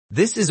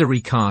This is a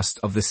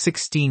recast of the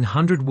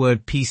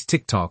 1600-word piece.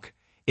 TikTok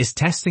is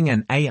testing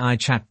an AI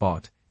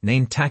chatbot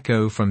named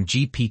Tako from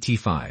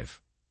GPT-5.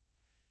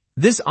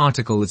 This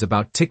article is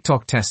about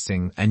TikTok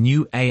testing a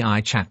new AI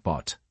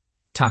chatbot,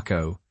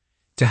 Tako,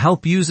 to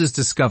help users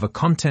discover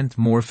content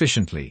more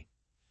efficiently.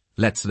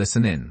 Let's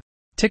listen in.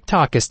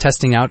 TikTok is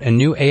testing out a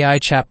new AI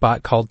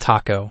chatbot called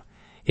Tako.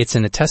 It's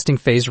in a testing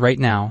phase right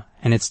now,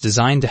 and it's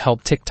designed to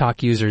help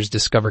TikTok users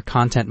discover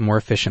content more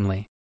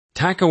efficiently.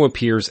 Tako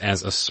appears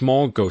as a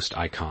small ghost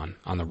icon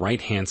on the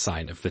right-hand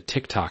side of the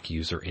TikTok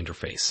user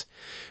interface.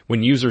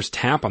 When users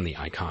tap on the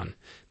icon,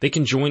 they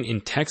can join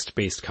in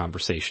text-based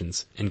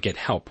conversations and get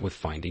help with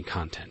finding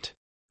content.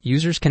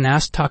 Users can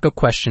ask Tako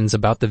questions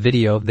about the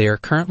video they are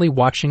currently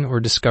watching or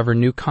discover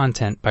new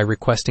content by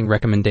requesting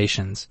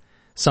recommendations.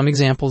 Some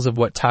examples of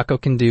what Tako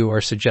can do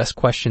are suggest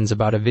questions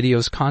about a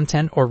video's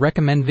content or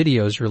recommend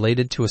videos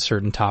related to a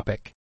certain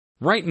topic.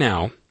 Right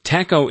now,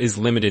 Tako is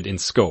limited in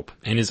scope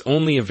and is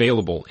only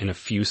available in a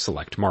few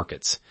select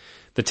markets.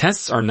 The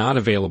tests are not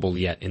available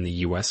yet in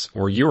the US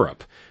or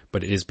Europe,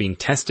 but it is being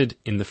tested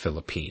in the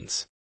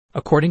Philippines.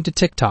 According to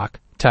TikTok,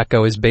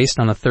 Tako is based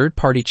on a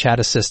third-party chat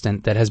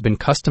assistant that has been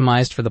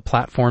customized for the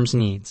platform's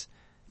needs.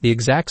 The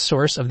exact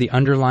source of the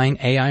underlying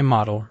AI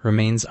model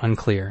remains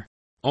unclear.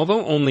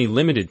 Although only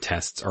limited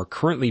tests are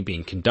currently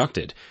being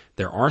conducted,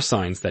 there are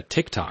signs that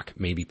TikTok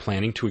may be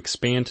planning to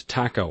expand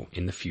Tako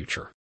in the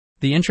future.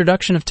 The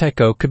introduction of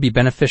Tako could be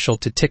beneficial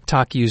to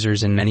TikTok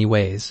users in many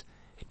ways.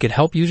 It could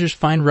help users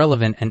find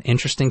relevant and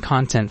interesting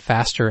content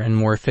faster and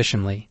more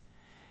efficiently.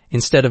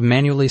 Instead of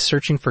manually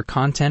searching for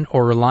content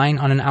or relying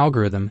on an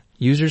algorithm,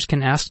 users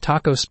can ask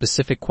Tako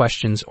specific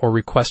questions or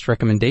request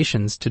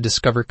recommendations to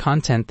discover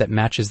content that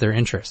matches their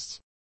interests.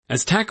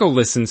 As Tako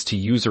listens to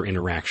user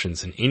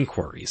interactions and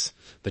inquiries,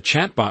 the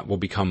chatbot will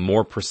become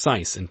more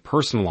precise and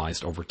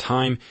personalized over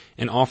time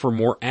and offer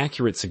more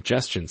accurate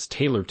suggestions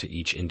tailored to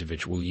each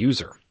individual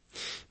user.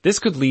 This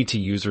could lead to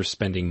users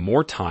spending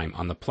more time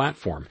on the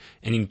platform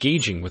and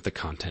engaging with the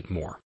content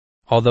more.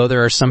 Although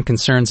there are some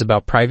concerns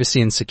about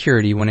privacy and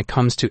security when it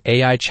comes to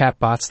AI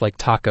chatbots like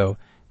Tako,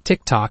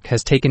 TikTok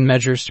has taken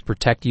measures to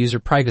protect user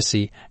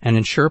privacy and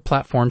ensure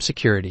platform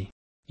security.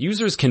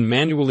 Users can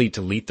manually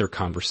delete their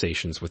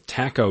conversations with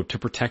Tako to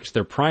protect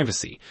their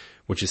privacy,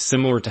 which is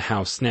similar to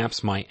how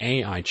Snap's My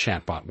AI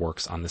chatbot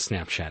works on the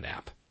Snapchat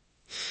app.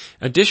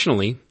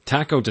 Additionally,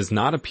 Tako does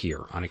not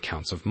appear on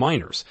accounts of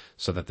minors,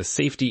 so that the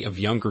safety of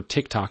younger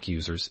TikTok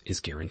users is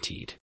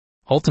guaranteed.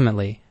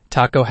 Ultimately,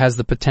 Tako has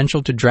the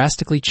potential to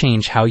drastically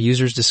change how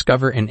users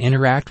discover and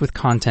interact with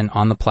content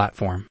on the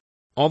platform.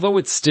 Although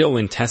it's still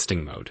in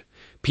testing mode,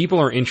 people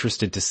are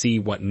interested to see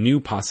what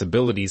new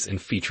possibilities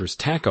and features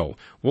Tako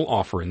will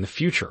offer in the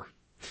future.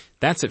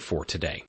 That's it for today.